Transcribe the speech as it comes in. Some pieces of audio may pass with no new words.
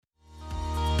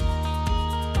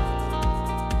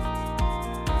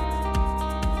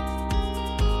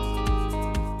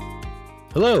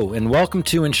Hello, and welcome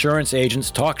to Insurance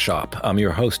Agents Talk Shop. I'm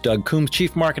your host, Doug Coombs,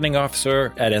 Chief Marketing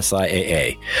Officer at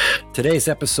SIAA. Today's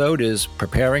episode is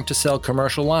Preparing to Sell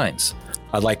Commercial Lines.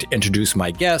 I'd like to introduce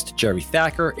my guest, Jerry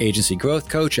Thacker, Agency Growth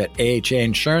Coach at AHA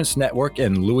Insurance Network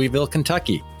in Louisville,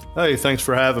 Kentucky. Hey, thanks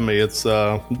for having me. It's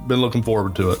been looking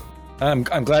forward to it. I'm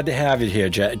glad to have you here,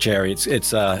 Jerry.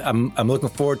 I'm looking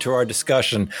forward to our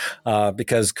discussion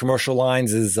because commercial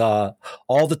lines is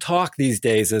all the talk these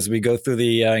days as we go through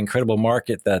the incredible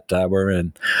market that we're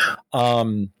in.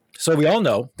 So we all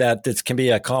know that this can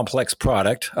be a complex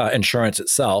product, insurance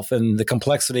itself, and the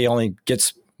complexity only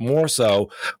gets more so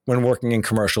when working in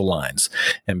commercial lines.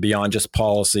 And beyond just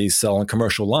policies, selling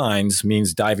commercial lines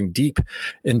means diving deep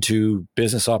into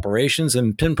business operations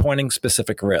and pinpointing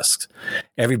specific risks.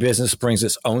 Every business brings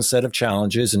its own set of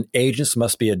challenges, and agents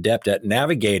must be adept at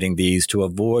navigating these to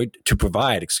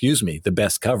provide the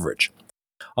best coverage.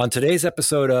 On today's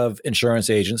episode of Insurance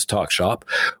Agents Talk Shop,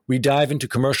 we dive into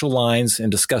commercial lines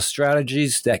and discuss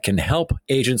strategies that can help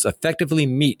agents effectively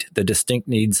meet the distinct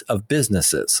needs of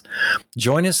businesses.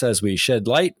 Join us as we shed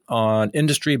light on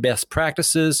industry best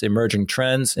practices, emerging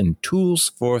trends, and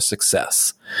tools for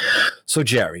success. So,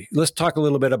 Jerry, let's talk a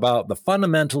little bit about the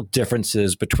fundamental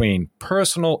differences between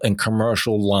personal and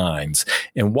commercial lines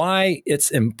and why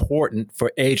it's important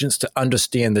for agents to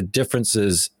understand the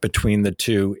differences between the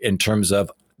two in terms of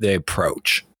the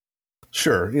approach.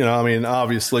 Sure.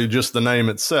 Obviously just the name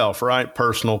itself, right?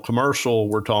 Personal, commercial,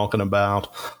 we're talking about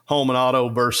home and auto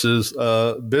versus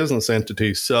business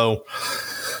entities. So,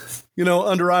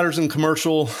 underwriters in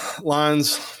commercial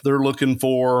lines, they're looking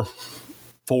for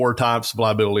four types of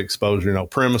liability exposure,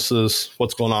 premises,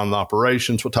 what's going on in the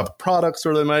operations, what type of products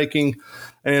are they making,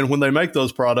 and when they make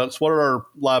those products, what are our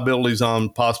liabilities on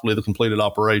possibly the completed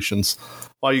operations?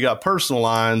 While you got personal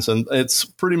lines, and it's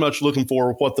pretty much looking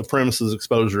for what the premises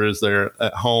exposure is there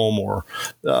at home or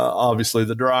obviously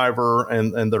the driver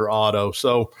and their auto.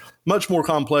 So much more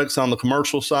complex on the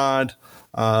commercial side,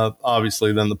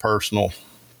 obviously, than the personal.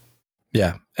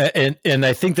 Yeah. And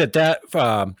I think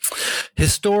that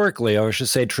historically, or I should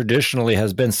say traditionally,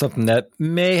 has been something that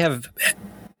may have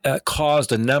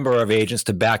caused a number of agents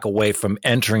to back away from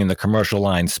entering the commercial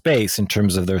line space in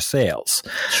terms of their sales.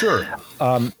 Sure.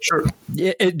 Sure.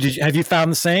 Have you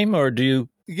found the same, or do you?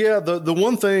 Yeah, the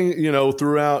one thing,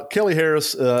 throughout Kelly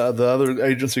Harris, the other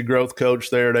agency growth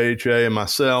coach there at AHA, and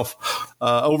myself,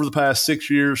 over the past 6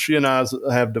 years, she and I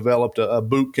have developed a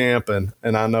boot camp, and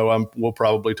I know we'll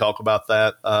probably talk about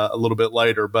that a little bit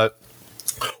later. But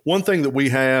one thing that we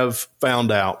have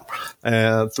found out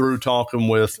through talking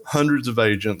with hundreds of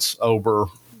agents over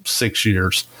 6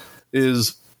 years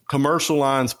is commercial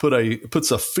lines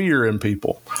puts a fear in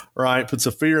people, right? Puts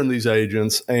a fear in these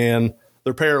agents, and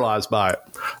they're paralyzed by it.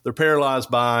 They're paralyzed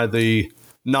by the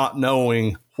not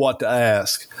knowing what to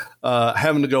ask,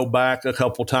 having to go back a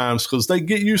couple times because they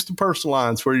get used to personal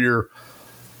lines where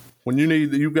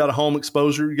you've got a home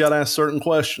exposure, you got to ask certain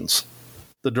questions.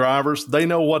 The drivers, they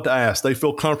know what to ask. They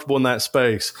feel comfortable in that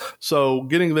space. So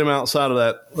getting them outside of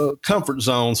that comfort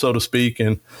zone, so to speak,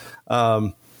 and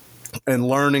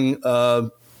learning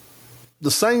the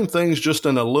same things just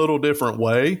in a little different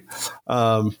way,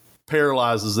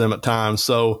 paralyzes them at times.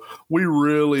 So we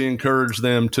really encourage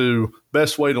them to,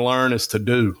 best way to learn is to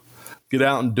do. Get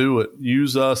out and do it.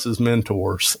 Use us as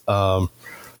mentors.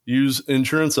 Use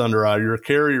insurance underwriter, your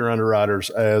carrier underwriters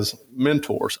as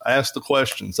mentors. Ask the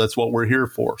questions. That's what we're here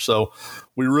for. So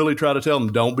we really try to tell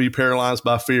them, don't be paralyzed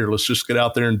by fear. Let's just get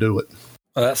out there and do it.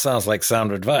 Well, that sounds like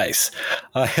sound advice.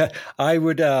 I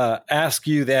would ask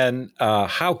you then,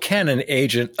 how can an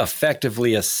agent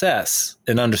effectively assess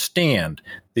and understand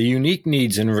the unique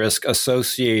needs and risk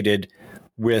associated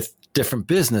with different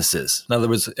businesses? In other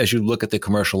words, as you look at the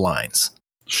commercial lines.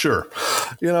 Sure.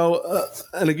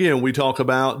 And again, we talk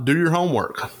about do your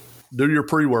homework, do your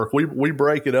pre-work. We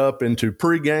break it up into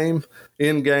pre-game,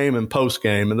 in-game, and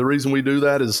post-game. And the reason we do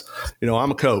that is,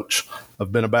 I'm a coach.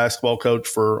 I've been a basketball coach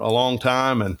for a long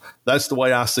time, and that's the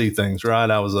way I see things, right?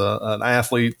 I was an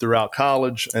athlete throughout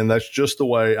college, and that's just the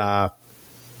way I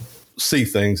see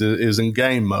things is in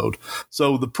game mode.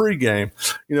 So the pre-game,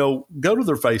 go to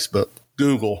their Facebook,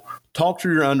 Google, talk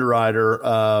to your underwriter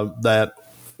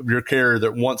your carrier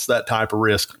that wants that type of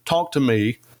risk. Talk to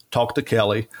me, talk to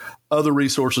Kelly, other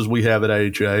resources we have at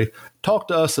AHA. Talk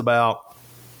to us about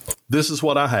this is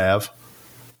what I have.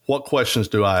 What questions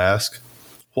do I ask?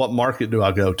 What market do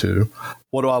I go to?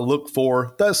 What do I look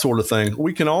for? That sort of thing.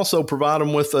 We can also provide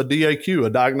them with a DAQ, a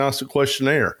diagnostic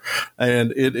questionnaire.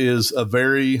 And it is a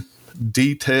very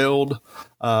detailed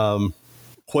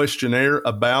questionnaire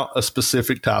about a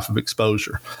specific type of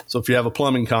exposure. So if you have a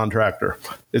plumbing contractor,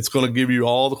 it's going to give you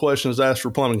all the questions asked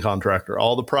for plumbing contractor,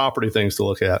 all the property things to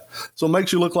look at. So it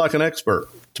makes you look like an expert,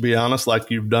 to be honest, like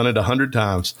you've done it 100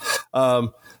 times.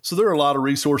 So there are a lot of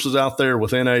resources out there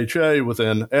within AHA,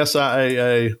 within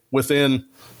SIAA, within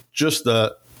just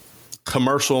the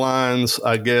commercial lines,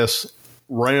 I guess,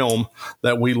 realm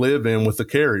that we live in with the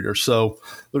carriers. So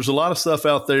there's a lot of stuff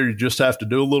out there. You just have to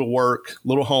do a little work, a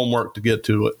little homework to get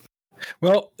to it.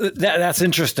 Well, that's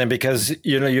interesting because,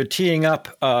 you're teeing up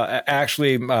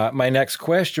actually my next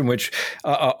question, which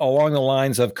along the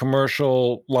lines of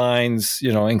commercial lines,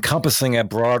 encompassing a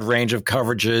broad range of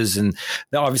coverages and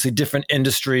obviously different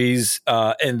industries.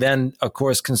 And then, of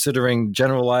course, considering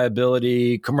general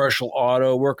liability, commercial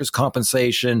auto, workers'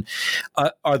 compensation.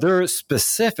 Are there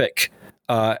specific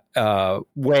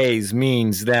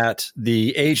means that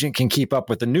the agent can keep up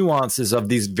with the nuances of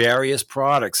these various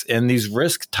products and these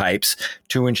risk types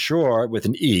to ensure, with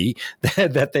an E,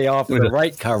 that they offer the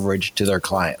right coverage to their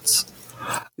clients?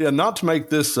 Yeah, not to make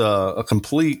this a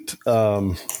complete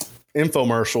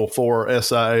infomercial for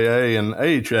SIAA and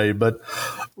AHA, but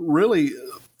really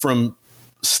from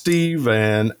Steve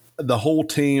and the whole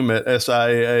team at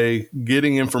SIAA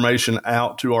getting information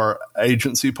out to our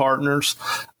agency partners.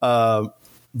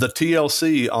 The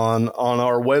TLC on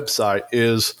our website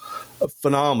is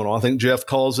phenomenal. I think Jeff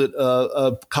calls it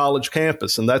a college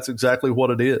campus, and that's exactly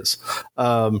what it is.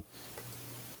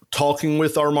 Talking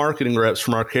with our marketing reps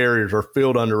from our carriers, our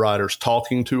field underwriters,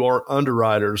 talking to our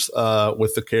underwriters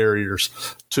with the carriers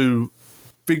to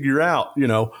figure out,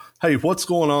 hey, what's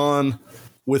going on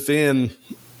within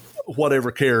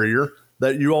whatever carrier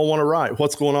that you all want to write?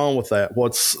 What's going on with that?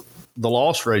 What's the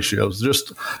loss ratios?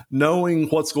 Just knowing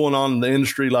what's going on in the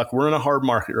industry. Like, we're in a hard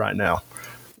market right now.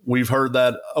 We've heard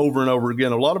that over and over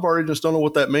again. A lot of our agents don't know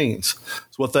what that means.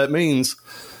 So what that means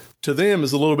to them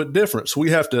is a little bit different. So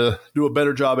we have to do a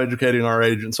better job educating our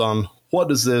agents on what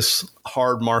does this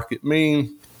hard market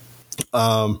mean?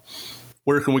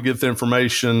 Where can we get the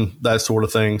information? That sort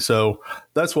of thing. So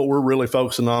that's what we're really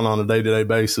focusing on a day-to-day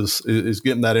basis is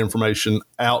getting that information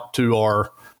out to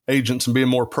our agents and being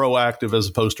more proactive as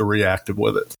opposed to reactive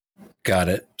with it. Got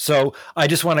it. So I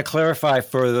just want to clarify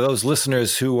for those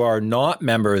listeners who are not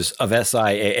members of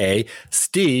SIAA,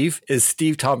 Steve is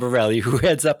Steve Tombarelli, who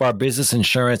heads up our Business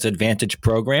Insurance Advantage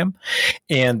program.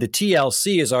 And the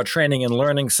TLC is our Training and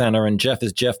Learning Center. And Jeff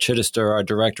is Jeff Chittister, our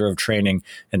Director of Training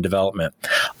and Development.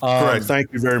 Correct.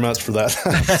 Thank you very much for that.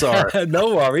 Sorry.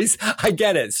 No worries. I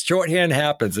get it. Shorthand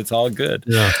happens. It's all good.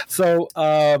 Yeah. So,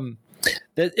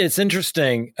 it's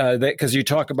interesting that because you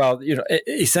talk about,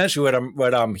 essentially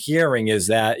what I'm hearing is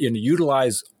that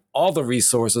utilize all the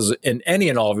resources and any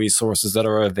and all resources that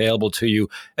are available to you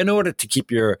in order to keep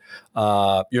your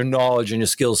knowledge and your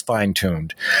skills fine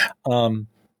tuned.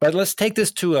 But let's take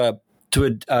this to a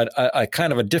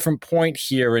kind of a different point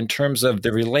here in terms of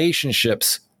the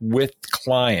relationships with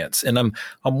clients, and I'm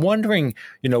wondering,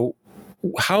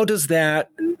 how does that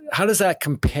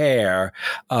compare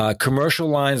commercial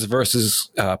lines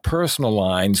versus personal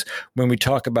lines when we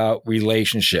talk about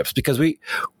relationships? Because we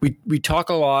talk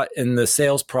a lot in the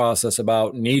sales process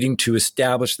about needing to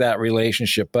establish that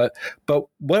relationship, but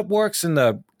what works in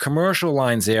the commercial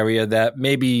lines area that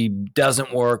maybe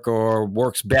doesn't work or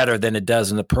works better than it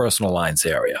does in the personal lines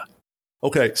area?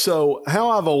 Okay, so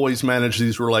how I've always managed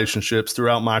these relationships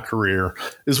throughout my career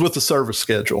is with the service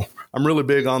schedule. I'm really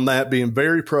big on that, being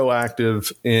very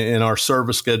proactive in our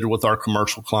service schedule with our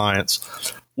commercial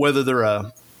clients, whether they're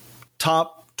a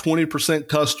top 20%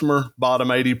 customer, bottom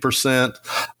 80%.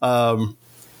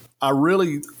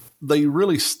 They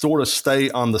really sort of stay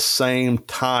on the same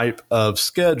type of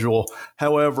schedule.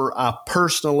 However,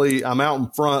 I'm out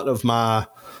in front of my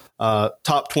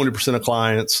top 20% of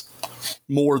clients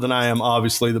more than I am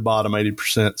obviously the bottom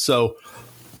 80%. So,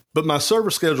 but my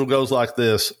service schedule goes like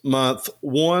this. Month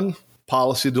 1,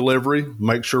 policy delivery,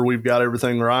 make sure we've got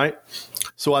everything right.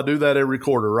 So I do that every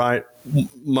quarter, right?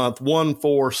 Month 1,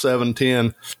 4, 7,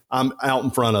 10, I'm out in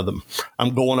front of them.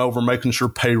 I'm going over, making sure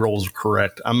payrolls are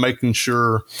correct. I'm making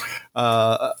sure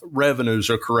revenues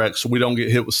are correct so we don't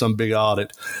get hit with some big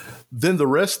audit. Then the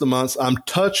rest of the months, I'm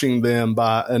touching them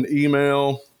by an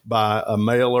email, by a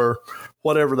mailer,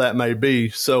 whatever that may be.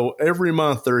 So every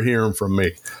month they're hearing from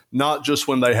me, not just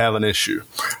when they have an issue.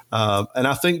 And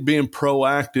I think being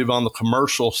proactive on the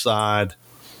commercial side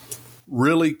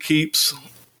really keeps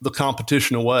the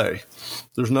competition away.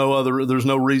 There's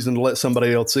no reason to let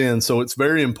somebody else in. So it's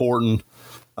very important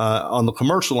on the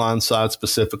commercial line side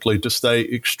specifically to stay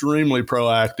extremely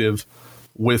proactive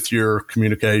with your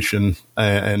communication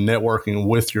and networking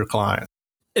with your client.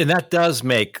 And that does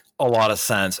make a lot of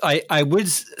sense. I would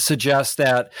suggest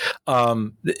that,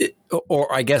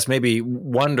 or I guess maybe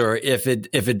wonder if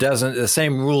it doesn't, the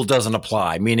same rule doesn't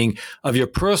apply, meaning of your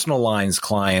personal lines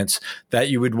clients, that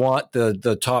you would want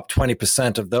the top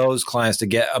 20% of those clients to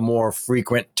get a more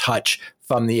frequent touch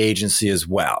from the agency as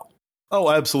well. Oh,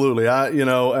 absolutely.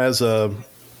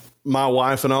 My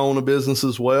wife and I own a business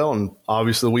as well. And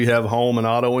obviously we have home and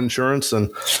auto insurance.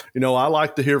 And, I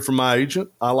like to hear from my agent.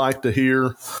 I like to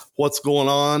hear what's going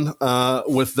on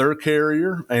with their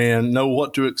carrier and know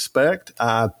what to expect.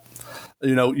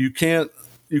 You can't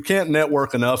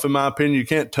network enough, in my opinion. You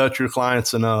can't touch your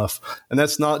clients enough. And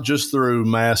that's not just through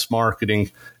mass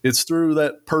marketing. It's through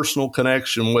that personal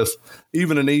connection with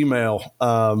even an email.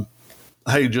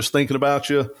 Hey, just thinking about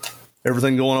you,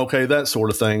 everything going okay, that sort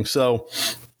of thing. So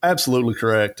absolutely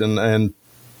correct. And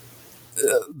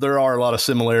there are a lot of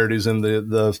similarities in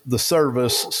the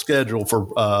service schedule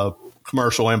for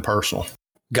commercial and personal.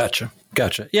 Gotcha.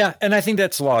 Yeah. And I think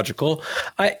that's logical.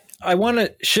 I want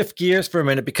to shift gears for a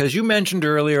minute because you mentioned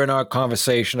earlier in our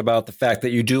conversation about the fact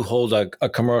that you do hold a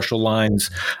commercial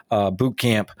lines boot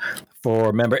camp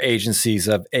for member agencies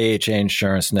of AHA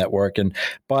Insurance Network. And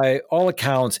by all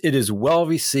accounts, it is well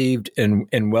received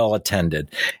and well attended.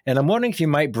 And I'm wondering if you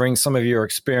might bring some of your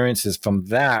experiences from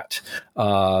that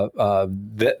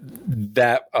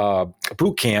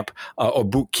boot camp or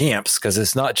boot camps, because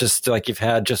it's not just like you've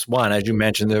had just one. As you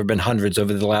mentioned, there have been hundreds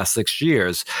over the last 6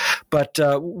 years. But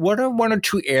what are one or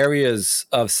two areas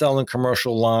of selling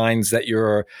commercial lines that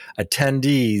your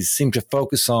attendees seem to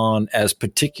focus on as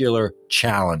particular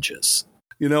challenges?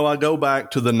 I go back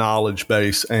to the knowledge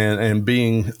base and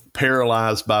being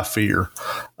paralyzed by fear.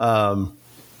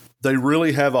 They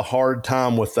really have a hard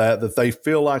time with that they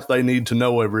feel like they need to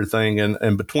know everything.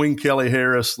 And between Kelly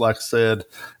Harris, like I said,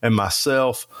 and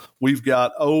myself, we've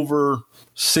got over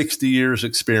 60 years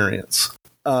experience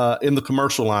in the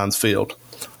commercial lines field.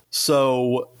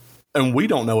 So, and we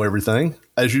don't know everything.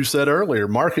 As you said earlier,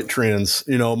 market trends,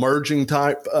 emerging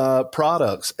type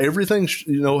products, everything,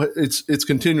 it's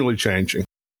continually changing.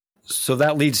 So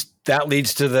that leads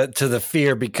to the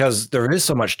fear because there is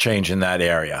so much change in that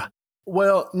area.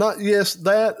 Well,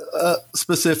 that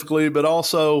specifically, but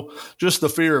also just the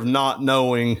fear of not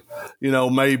knowing,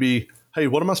 maybe, hey,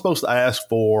 what am I supposed to ask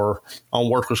for on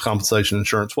workers' compensation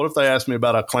insurance? What if they ask me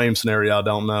about a claim scenario I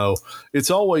don't know?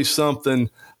 It's always something,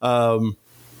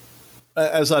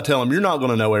 as I tell them, you're not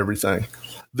going to know everything.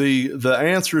 The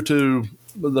answer to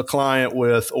the client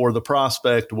with, or the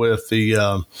prospect with the,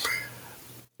 I'm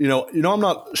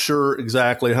not sure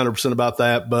exactly 100% about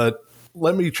that, but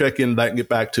let me check into that and get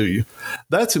back to you.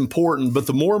 That's important. But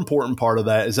the more important part of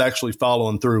that is actually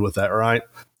following through with that, right?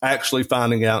 Actually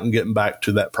finding out and getting back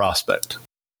to that prospect.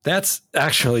 That's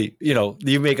actually,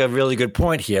 you make a really good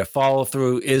point here. Follow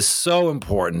through is so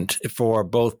important for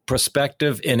both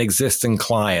prospective and existing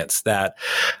clients that,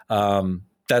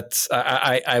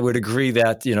 I would agree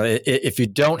that, if you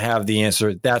don't have the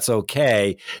answer, that's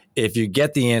okay. If you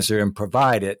get the answer and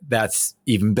provide it, that's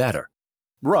even better.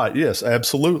 Right. Yes,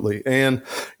 absolutely. And,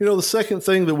 the second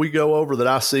thing that we go over that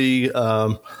I see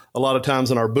a lot of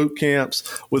times in our boot camps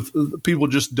with people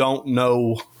just don't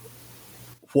know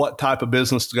what type of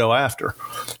business to go after.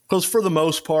 Because for the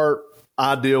most part,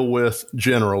 I deal with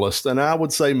generalists. And I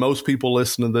would say most people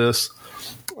listen to this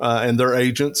and their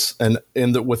agents and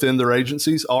within their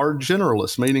agencies are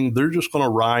generalists, meaning they're just going to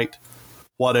write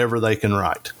whatever they can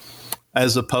write,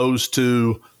 as opposed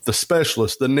to the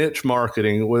specialist, the niche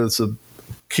marketing, with a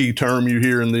key term you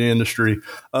hear in the industry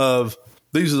of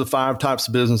these are the 5 types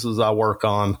of businesses I work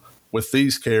on with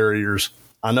these carriers.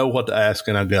 I know what to ask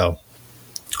and I go.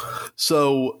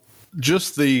 So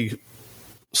just the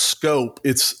scope,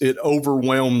 it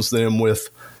overwhelms them with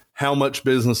how much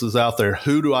business is out there.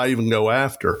 Who do I even go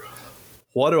after?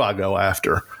 What do I go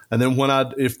after? And then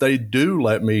if they do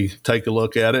let me take a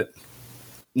look at it,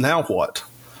 now what?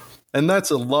 And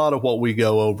that's a lot of what we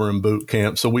go over in boot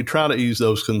camp. So we try to ease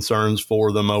those concerns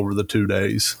for them over the 2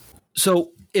 days.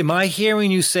 So am I hearing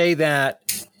you say that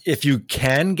if you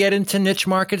can get into niche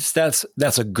markets, that's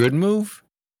a good move?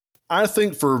 I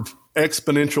think for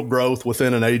exponential growth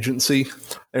within an agency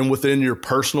and within your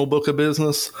personal book of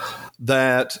business,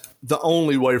 that the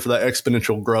only way for that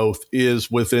exponential growth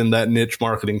is within that niche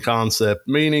marketing concept,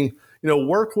 meaning,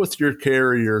 work with your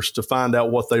carriers to find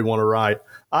out what they want to write.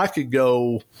 I could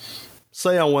go,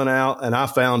 say I went out and I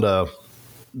found a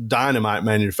dynamite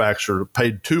manufacturer,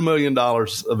 paid $2 million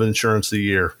of insurance a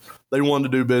year. They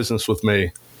wanted to do business with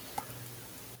me.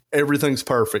 Everything's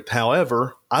perfect.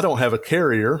 However, I don't have a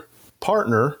carrier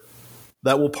partner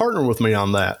that will partner with me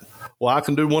on that. Well, I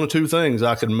can do one of two things.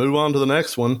 I can move on to the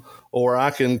next one, or I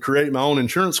can create my own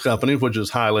insurance company, which is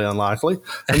highly unlikely,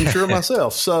 and insure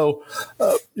myself. So,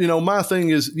 my thing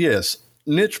is, yes,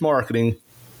 niche marketing,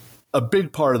 a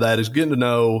big part of that is getting to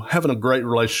know, having a great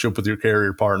relationship with your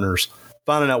carrier partners,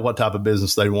 finding out what type of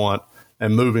business they want,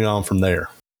 and moving on from there.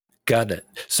 Got it.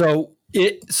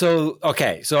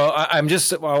 Okay. So I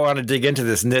want to dig into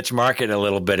this niche market a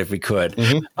little bit, if we could.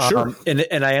 Mm-hmm. Sure.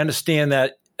 And I understand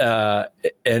that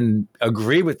and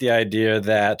agree with the idea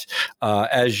that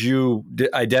as you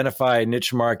identify a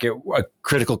niche market, a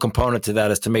critical component to that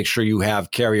is to make sure you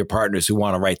have carrier partners who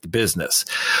want to write the business.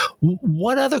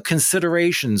 What other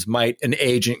considerations might an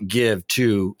agent give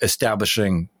to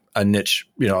establishing a niche,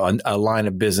 a line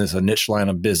of business, a niche line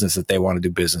of business that they want to do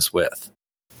business with?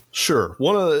 Sure.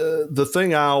 One of the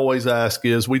thing I always ask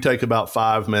is, we take about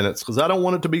 5 minutes, because I don't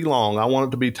want it to be long. I want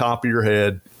it to be top of your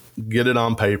head. Get it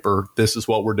on paper. This is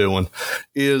what we're doing.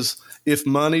 Is, if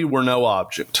money were no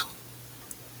object,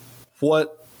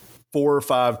 what 4 or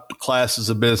 5 classes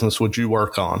of business would you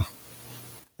work on?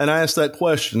 And I ask that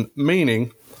question,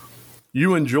 meaning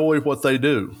you enjoy what they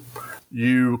do.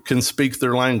 You can speak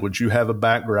their language. You have a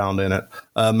background in it.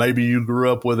 Maybe you grew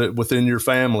up with it within your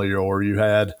family, or you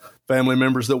had family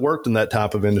members that worked in that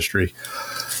type of industry.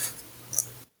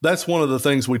 That's one of the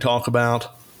things we talk about.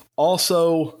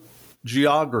 Also,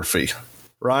 geography,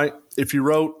 right? If you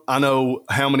wrote, I know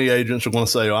how many agents are going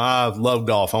to say, I love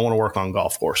golf. I want to work on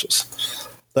golf courses.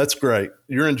 That's great.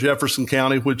 You're in Jefferson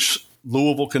County, which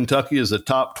Louisville, Kentucky is a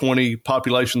top 20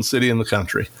 population city in the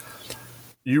country.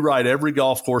 You write every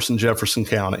golf course in Jefferson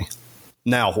County.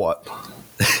 Now what?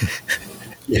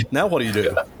 Now what do you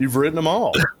do? You've written them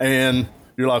all. And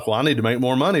you're like, well, I need to make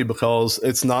more money because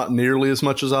it's not nearly as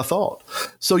much as I thought.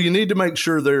 So you need to make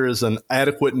sure there is an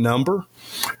adequate number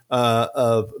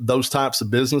of those types of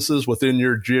businesses within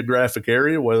your geographic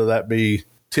area, whether that be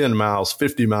 10 miles,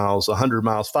 50 miles, 100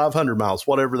 miles, 500 miles,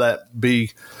 whatever that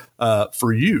be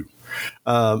for you.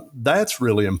 That's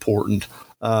really important.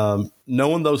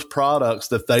 Knowing those products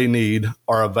that they need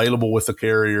are available with the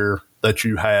carrier that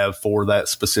you have for that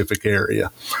specific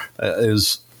area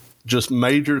is just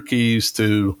major keys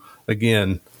to,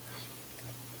 again,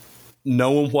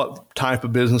 knowing what type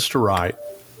of business to write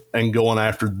and going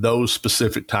after those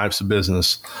specific types of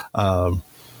business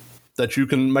that you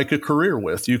can make a career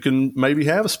with. You can maybe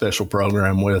have a special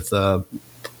program with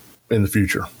in the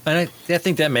future. And I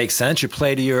think that makes sense. You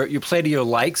play to your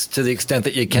likes to the extent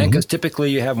that you can, because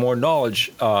typically you have more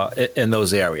knowledge in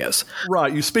those areas.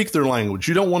 Right. You speak their language.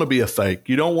 You don't want to be a fake.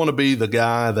 You don't want to be the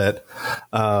guy that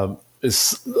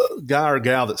is a guy or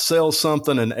gal that sells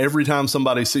something, and every time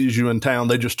somebody sees you in town,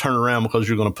 they just turn around because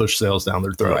you're going to push sales down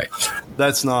their throat. Right.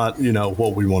 That's not,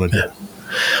 what we want to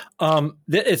do.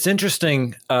 It's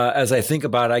interesting as I think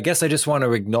about it. I guess I just want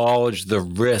to acknowledge the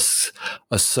risks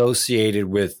associated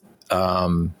with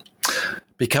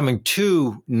becoming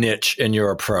too niche in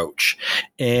your approach.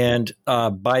 And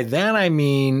by that, I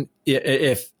mean,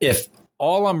 if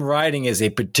all I'm writing is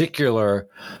a particular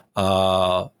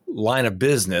line of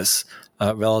business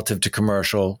relative to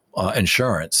commercial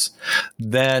insurance,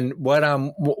 then what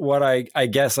I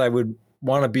guess I would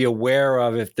want to be aware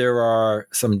of if there are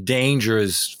some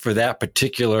dangers for that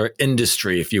particular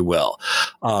industry, if you will.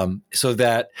 So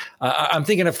that I'm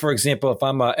thinking of, for example,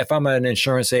 if I'm an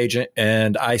insurance agent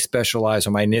and I specialize,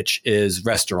 or my niche is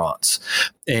restaurants,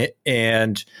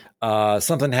 and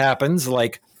something happens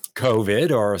like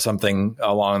COVID or something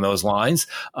along those lines,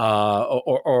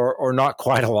 or not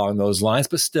quite along those lines,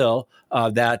 but still,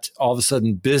 that all of a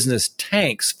sudden business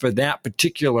tanks for that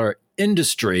particular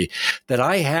industry, that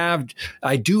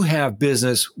I do have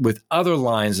business with other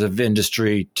lines of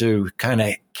industry to kind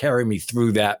of carry me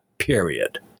through that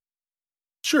period.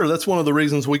 Sure. That's one of the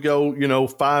reasons we go,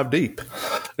 5 deep.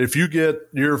 If you get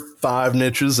your 5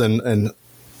 niches and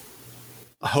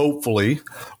hopefully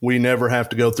we never have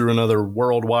to go through another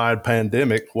worldwide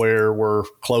pandemic where we're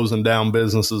closing down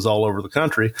businesses all over the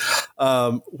country,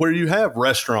 where you have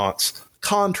restaurants.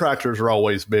 Contractors are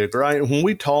always big, right? When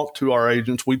we talk to our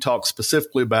agents, we talk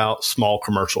specifically about small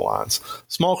commercial lines.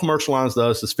 Small commercial lines to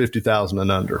us is 50,000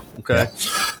 and under. Okay. Yeah.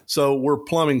 So we're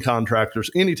plumbing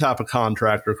contractors, any type of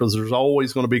contractor, because there's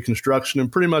always going to be construction in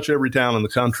pretty much every town in the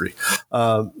country.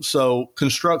 So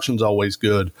construction's always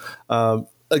good.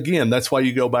 Again, that's why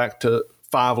you go back to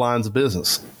 5 lines of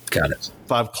business. Got it.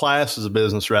 5 classes of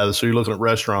business, rather. So you're looking at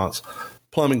restaurants,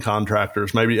 plumbing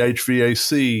contractors, maybe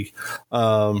HVAC,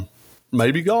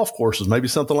 maybe golf courses, maybe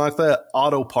something like that.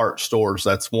 Auto parts stores.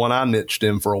 That's one I niched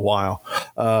in for a while.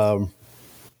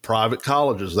 private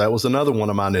colleges. That was another one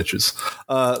of my niches.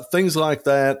 Things like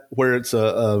that, where it's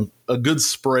a good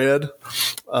spread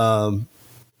of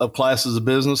classes of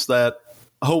business that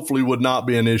hopefully would not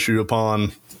be an issue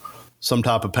upon some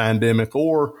type of pandemic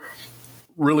or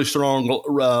really strong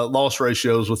loss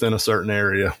ratios within a certain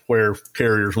area where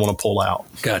carriers want to pull out.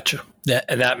 Gotcha.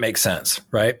 That makes sense,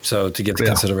 right? So to give the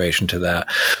consideration to that.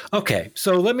 Okay,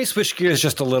 so let me switch gears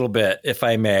just a little bit, if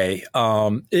I may.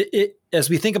 As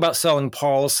we think about selling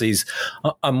policies,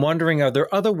 I'm wondering, are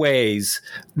there other ways,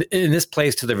 and this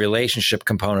plays to the relationship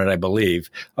component, I believe,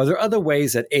 are there other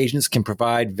ways that agents can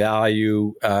provide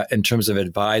value in terms of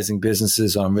advising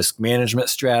businesses on risk management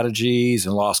strategies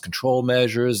and loss control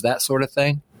measures, that sort of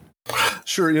thing?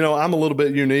 Sure. I'm a little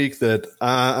bit unique that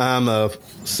I'm a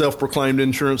self-proclaimed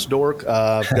insurance dork.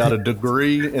 I've got a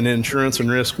degree in insurance and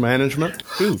risk management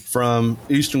from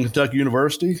Eastern Kentucky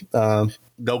University.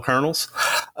 Go Colonels.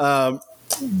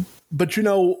 But,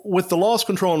 with the loss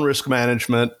control and risk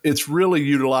management, it's really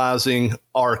utilizing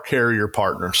our carrier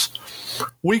partners.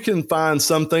 We can find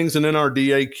some things, and in our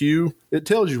DAQ, it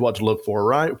tells you what to look for,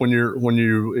 right?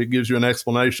 It gives you an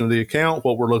explanation of the account,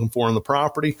 what we're looking for in the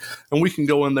property, and we can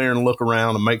go in there and look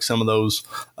around and make some of those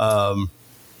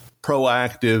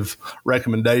proactive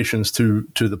recommendations to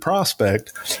the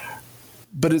prospect.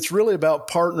 But it's really about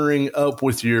partnering up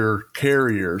with your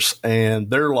carriers and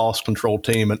their loss control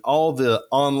team and all the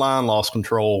online loss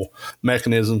control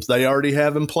mechanisms they already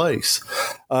have in place.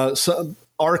 So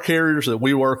our carriers that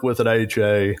we work with at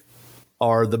AHA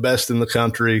are the best in the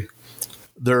country.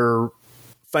 They're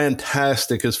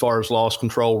fantastic as far as loss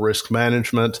control, risk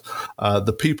management,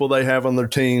 the people they have on their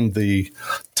team, the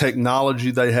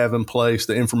technology they have in place,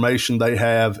 the information they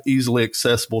have easily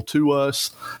accessible to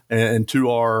us and to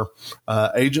our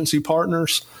agency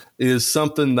partners is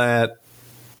something that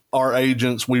our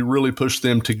agents, we really push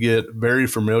them to get very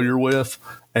familiar with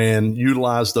and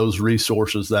utilize those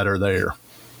resources that are there.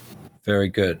 Very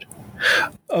good.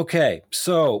 Okay,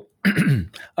 so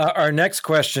our next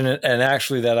question, and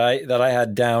actually that I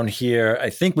had down here, I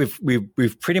think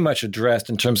we've pretty much addressed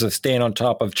in terms of staying on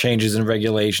top of changes in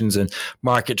regulations and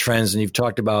market trends, and you've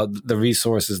talked about the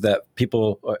resources that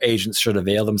people or agents should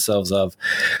avail themselves of.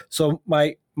 So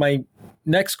my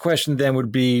next question then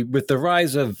would be, with the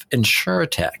rise of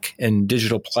insurtech and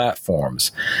digital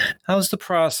platforms, how's the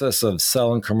process of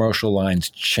selling commercial lines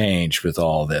changed with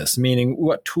all this? Meaning,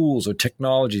 what tools or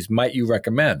technologies might you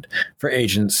recommend for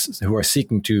agents who are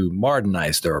seeking to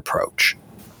modernize their approach?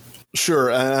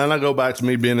 Sure. And I go back to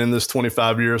me being in this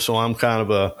 25 years, so I'm kind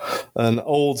of an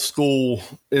old school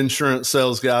insurance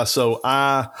sales guy. So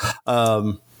I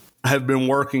have been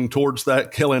working towards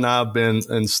that. Kelly and I have been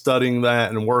studying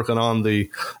that and working on the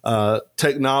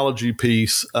technology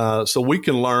piece so we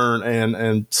can learn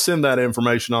and send that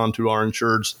information on to our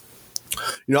insureds.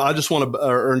 I just want to,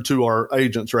 or to our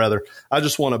agents rather, I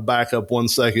just want to back up one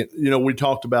second. We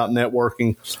talked about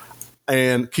networking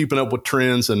and keeping up with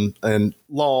trends and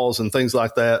laws and things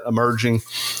like that emerging.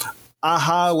 I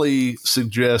highly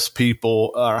suggest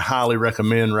highly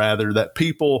recommend rather, that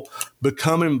people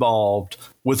become involved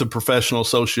with a professional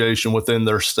association within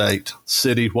their state,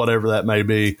 city, whatever that may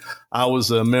be. I was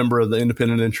a member of the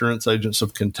Independent Insurance Agents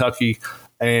of Kentucky,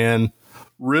 and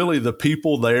really the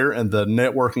people there and the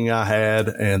networking I had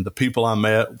and the people I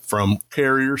met from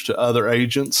carriers to other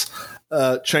agents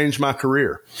changed my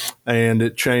career, and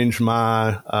it changed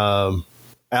my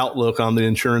outlook on the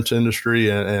insurance industry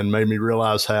and made me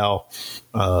realize how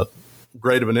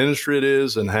great of an industry it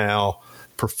is and how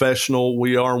professional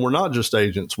we are. We're not just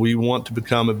agents. We want to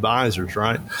become advisors,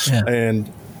 right? Yeah.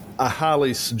 And I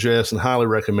highly suggest and highly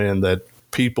recommend that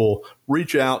people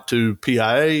reach out to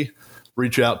PIA,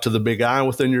 reach out to the big I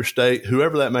within your state,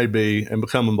 whoever that may be, and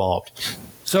become involved.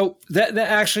 So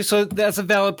that's a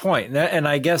valid point, and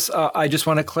I guess I just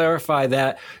want to clarify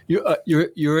that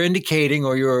you're indicating,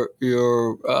 or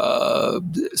you're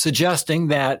suggesting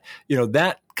that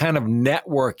that kind of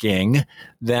networking,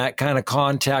 that kind of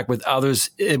contact with others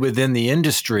within the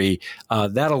industry,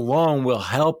 that alone will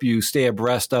help you stay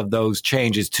abreast of those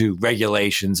changes to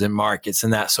regulations and markets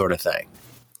and that sort of thing.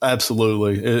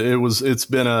 Absolutely. It's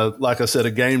been like I said,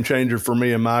 a game changer for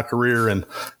me in my career. And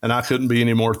I couldn't be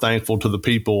any more thankful to the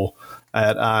people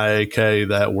at IAK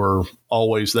that were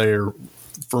always there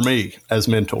for me as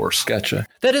mentors. Gotcha.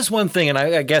 That is one thing, and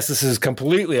I guess this is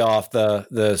completely off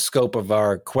the scope of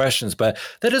our questions, but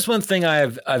that is one thing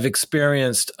I've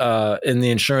experienced in the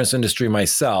insurance industry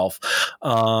myself,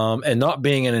 and not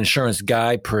being an insurance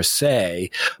guy per se,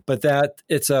 but that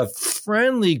it's a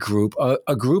friendly group,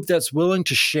 a group that's willing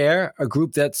to share, a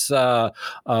group that's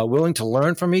willing to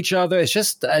learn from each other.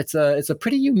 It's a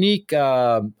pretty unique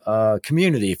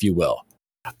community, if you will.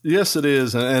 Yes, it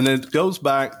is. And it goes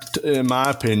back, in my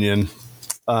opinion,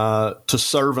 to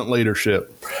servant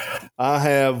leadership. I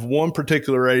have one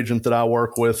particular agent that I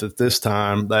work with at this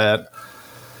time that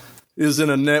is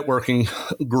in a networking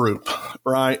group,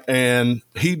 right? And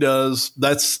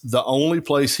that's the only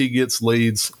place he gets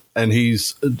leads, and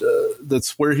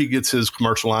that's where he gets his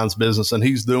commercial lines business, and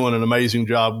he's doing an amazing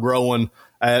job growing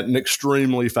at an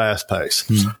extremely fast pace.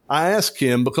 I asked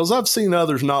him, because I've seen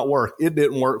others not work. It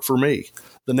didn't work for me.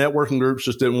 The networking groups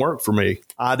just didn't work for me.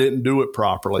 I didn't do it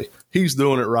properly. He's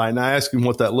doing it right. And I asked him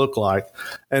what that looked like.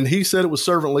 And he said it was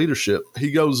servant leadership.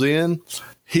 He goes in,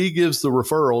 he gives the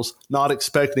referrals, not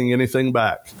expecting anything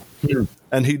back.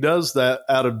 And he does that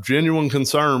out of genuine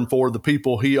concern for the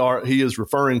people he is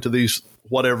referring to, these,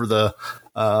 whatever the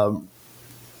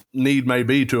need may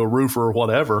be, to a roofer or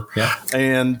whatever. Yeah.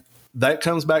 And that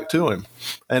comes back to him.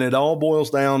 And it all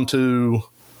boils down to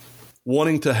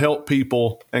wanting to help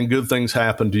people, and good things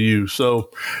happen to you. So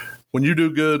when you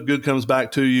do good, good comes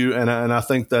back to you. And I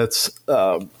think that's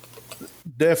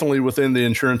definitely within the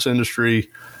insurance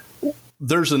industry.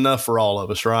 There's enough for all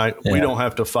of us, right? Yeah. We don't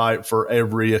have to fight for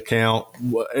every account.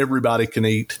 Everybody can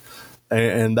eat.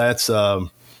 And that's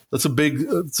one of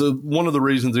the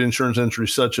reasons the insurance industry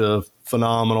is such a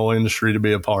phenomenal industry to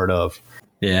be a part of.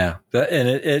 Yeah, and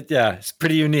it's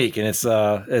pretty unique, and it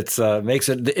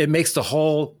makes the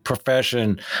whole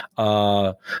profession,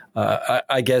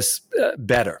 I guess,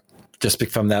 better, just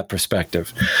from that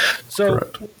perspective. So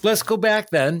correct. Let's go back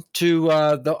then to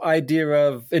the idea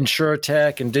of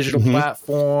InsurTech and digital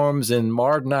platforms and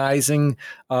modernizing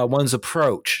one's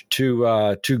approach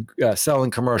to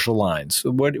selling commercial lines.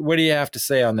 What do you have to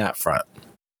say on that front?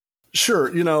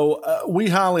 Sure. We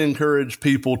highly encourage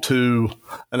people to,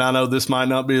 and I know this might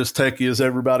not be as techie as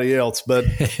everybody else, but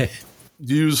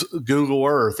use Google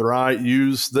Earth, right?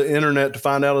 Use the internet to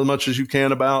find out as much as you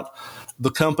can about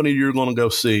the company you're going to go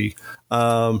see.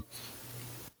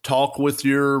 Talk with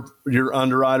your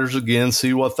underwriters again,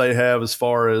 see what they have as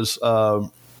far as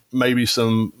maybe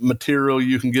some material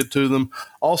you can get to them.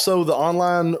 Also, the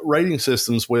online rating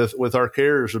systems with our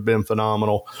carriers have been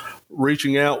phenomenal.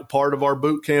 Reaching out, part of our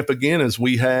boot camp again is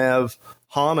we have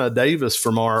Hannah Davis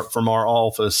from our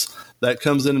office that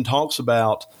comes in and talks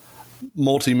about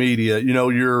multimedia,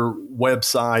 your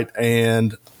website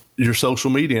and your social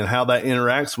media and how that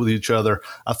interacts with each other.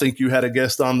 I think you had a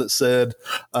guest on that said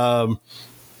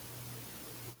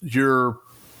your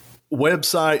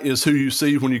website is who you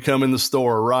see when you come in the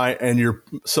store, right? And your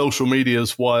social media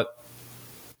is what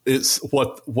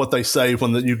they say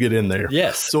when you get in there.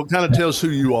 Yes. So it kind of tells who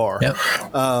you are. Yep.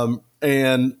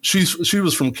 And she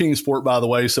was from Kingsport, by the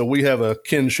way, so we have a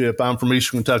kinship. I'm from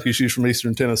Eastern Kentucky. She's from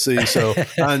Eastern Tennessee. So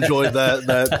I enjoyed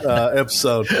that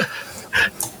episode.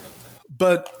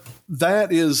 But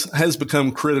that has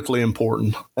become critically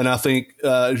important. And I think,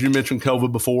 as you mentioned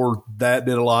COVID before, that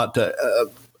did a lot to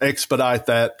expedite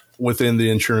that within the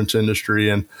insurance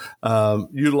industry, and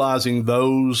utilizing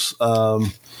those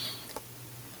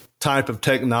type of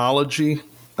technology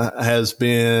has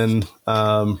been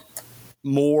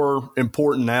more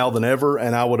important now than ever.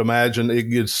 And I would imagine it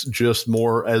gets just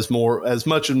as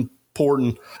much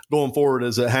important going forward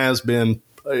as it has been,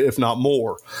 if not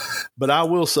more. But I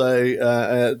will say,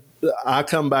 I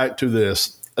come back to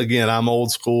this again. I'm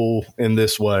old school in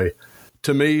this way.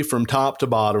 To me, from top to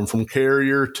bottom, from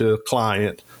carrier to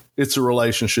client, it's a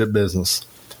relationship business.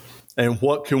 And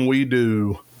what can we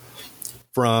do,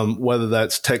 from whether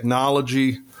that's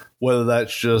technology, whether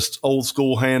that's just old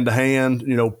school hand to hand,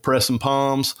 pressing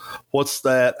palms, what's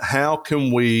that? How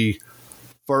can we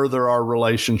further our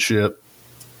relationship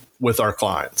with our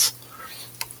clients?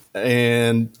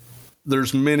 And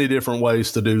there's many different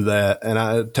ways to do that.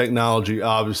 And technology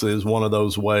obviously is one of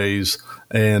those ways.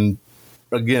 And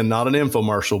again, not an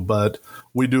infomercial, but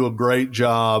we do a great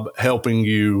job helping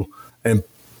you and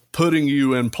putting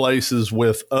you in places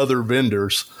with other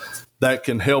vendors that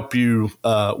can help you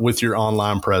with your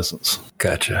online presence.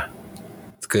 Gotcha.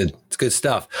 It's good. It's good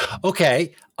stuff.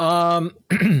 Okay.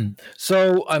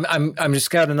 So I'm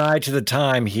just got an eye to the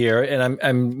time here, and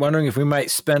I'm wondering if we might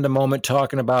spend a moment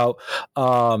talking about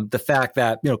the fact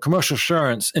that commercial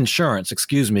insurance,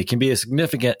 can be a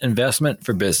significant investment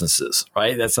for businesses,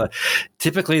 right?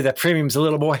 Typically that premium's a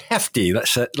little more hefty,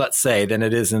 let's say, than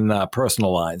it is in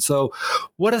personal lines. So,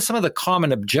 what are some of the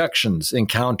common objections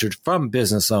encountered from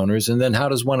business owners, and then how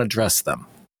does one address them?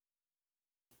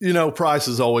 Price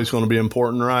is always going to be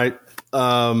important, right?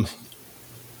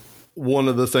 One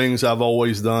of the things I've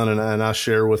always done, and I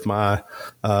share with my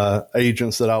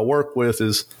agents that I work with,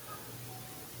 is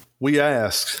we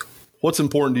ask, what's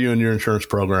important to you in your insurance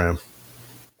program?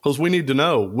 Because we need to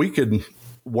know. We could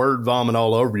word vomit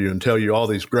all over you and tell you all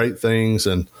these great things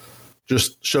and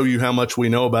just show you how much we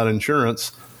know about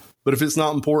insurance. But if it's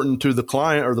not important to the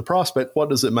client or the prospect, what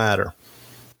does it matter?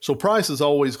 So price is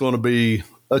always going to be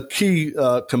a key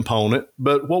component.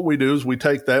 But what we do is we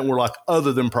take that and we're like,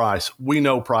 other than price, we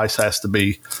know price has to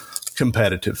be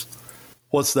competitive.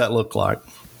 What's that look like?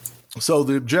 So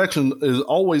the objection is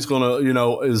always going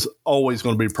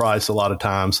to be price a lot of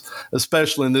times,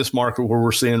 especially in this market where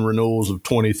we're seeing renewals of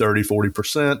 20, 30,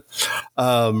 40%.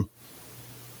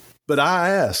 But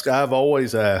I've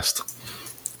always asked,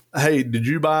 hey, did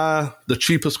you buy the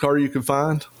cheapest car you could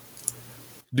find?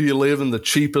 Do you live in the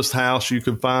cheapest house you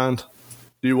could find?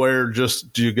 Do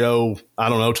you go, I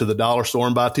don't know, to the dollar store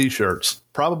and buy T-shirts?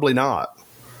 Probably not,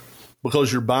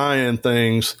 because you're buying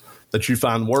things that you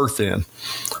find worth in.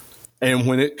 And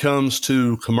when it comes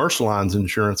to commercial lines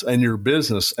insurance and your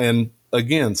business, and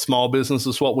again, small business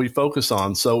is what we focus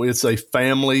on. So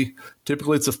typically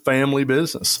it's a family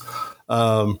business.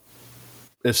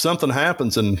 If something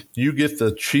happens and you get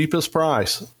the cheapest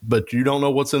price, but you don't know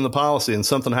what's in the policy and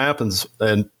something happens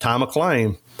and time of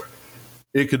claim,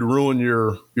 it could ruin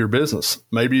your business,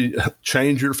 maybe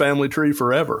change your family tree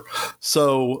forever.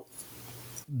 So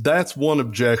that's one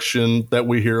objection that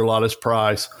we hear a lot is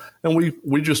price. And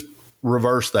we just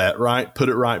reverse that, right? Put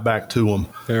it right back to them.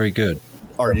 Very good.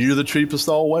 Are you the cheapest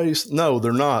always? No,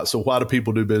 they're not. So why do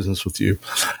people do business with you?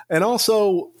 And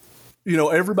also,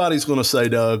 everybody's going to say,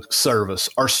 Doug, service.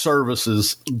 Our service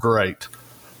is great.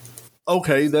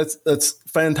 Okay, that's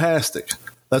fantastic.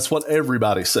 That's what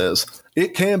everybody says.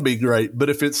 It can be great, but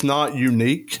if it's not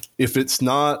unique, if it's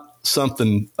not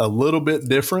something a little bit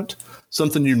different,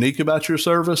 something unique about your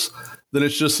service, then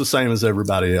it's just the same as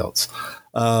everybody else.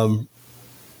 And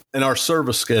our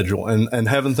service schedule and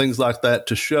having things like that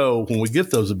to show when we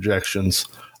get those objections,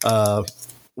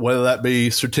 whether that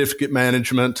be certificate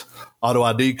management, auto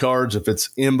ID cards. If it's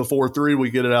in before 3, we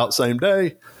get it out same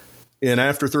day. And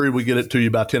after 3, we get it to you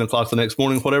by 10 o'clock the next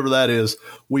morning, whatever that is.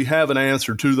 We have an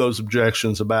answer to those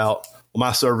objections about, well,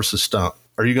 my service is stumped.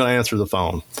 Are you going to answer the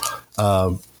phone?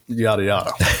 Yada,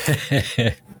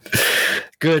 yada.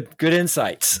 Good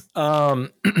insights.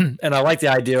 And I like the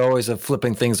idea always of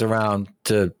flipping things around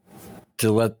to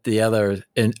let the other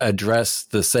address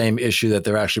the same issue that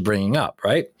they're actually bringing up,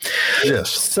 right?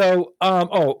 Yes. So,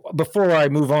 before I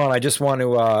move on, I just want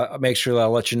to make sure that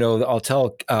I'll let you know, I'll tell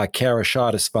Kara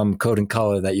Shottis from Code and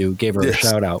Color that you gave her a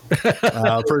shout out.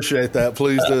 I appreciate that.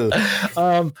 Please do.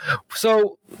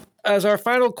 So, as our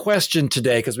final question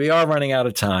today, because we are running out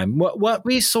of time, what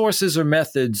resources or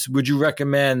methods would you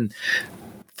recommend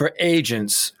for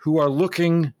agents who are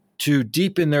looking to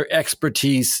deepen their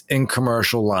expertise in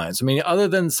commercial lines? I mean, other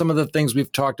than some of the things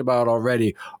we've talked about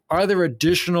already, are there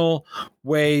additional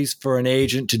ways for an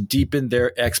agent to deepen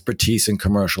their expertise in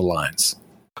commercial lines?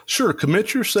 Sure.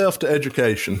 Commit yourself to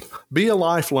education. Be a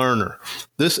life learner.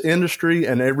 This industry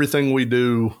and everything we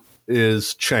do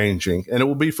is changing, and it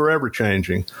will be forever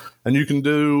changing. And you can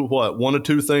do one of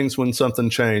two things when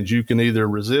something changes. You can either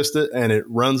resist it and it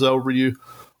runs over you,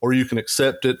 or you can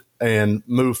accept it and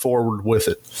move forward with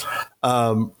it.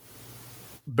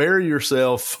 Bury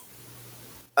yourself.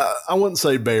 I wouldn't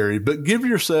say bury, but give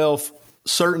yourself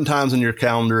certain times in your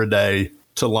calendar a day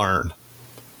to learn,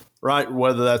 right?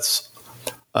 Whether that's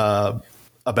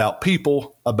about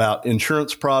people, about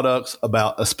insurance products,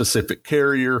 about a specific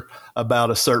carrier,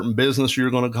 about a certain business you're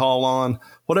going to call on,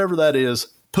 whatever that is,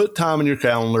 put time in your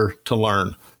calendar to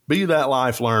learn. Be that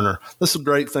life learner. This is a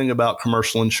great thing about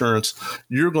commercial insurance.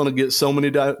 You're going to get so many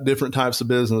different types of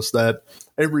business that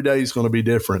every day is going to be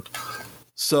different.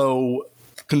 So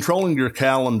controlling your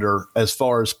calendar as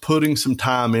far as putting some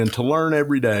time in to learn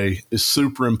every day is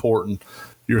super important.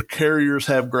 Your carriers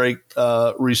have great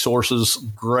resources,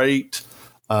 great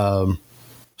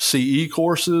CE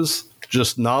courses,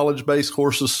 just knowledge-based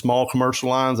courses, small commercial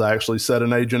lines. I actually set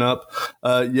an agent up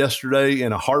yesterday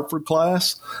in a Hartford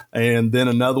class, and then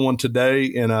another one today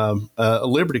in a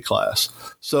Liberty class.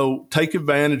 So take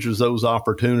advantage of those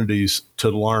opportunities to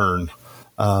learn,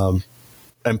 and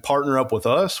partner up with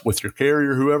us, with your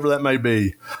carrier, whoever that may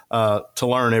be, to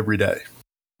learn every day.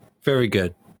 Very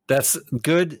good. That's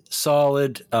good,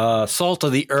 solid, salt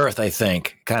of the earth, I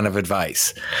think, kind of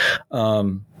advice.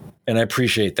 And I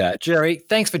appreciate that. Jerry,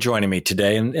 thanks for joining me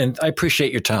today, and I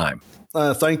appreciate your time.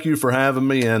 Thank you for having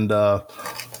me. And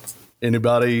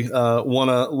anybody want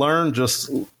to learn, just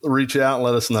reach out and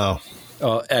let us know.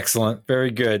 Oh, excellent.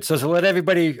 Very good. So to let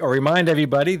everybody, or remind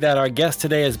everybody, that our guest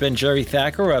today has been Jerry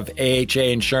Thacker of AHA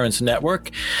Insurance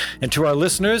Network. And to our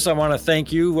listeners, I want to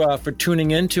thank you for tuning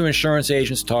in to Insurance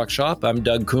Agents Talk Shop. I'm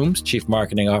Doug Coombs, Chief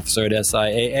Marketing Officer at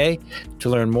SIAA. To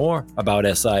learn more about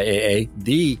SIAA,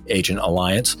 the Agent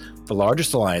Alliance, the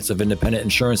largest alliance of independent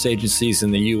insurance agencies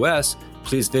in the U.S.,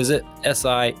 please visit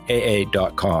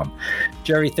SIAA.com.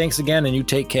 Jerry, thanks again, and you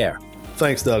take care.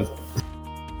 Thanks, Doug.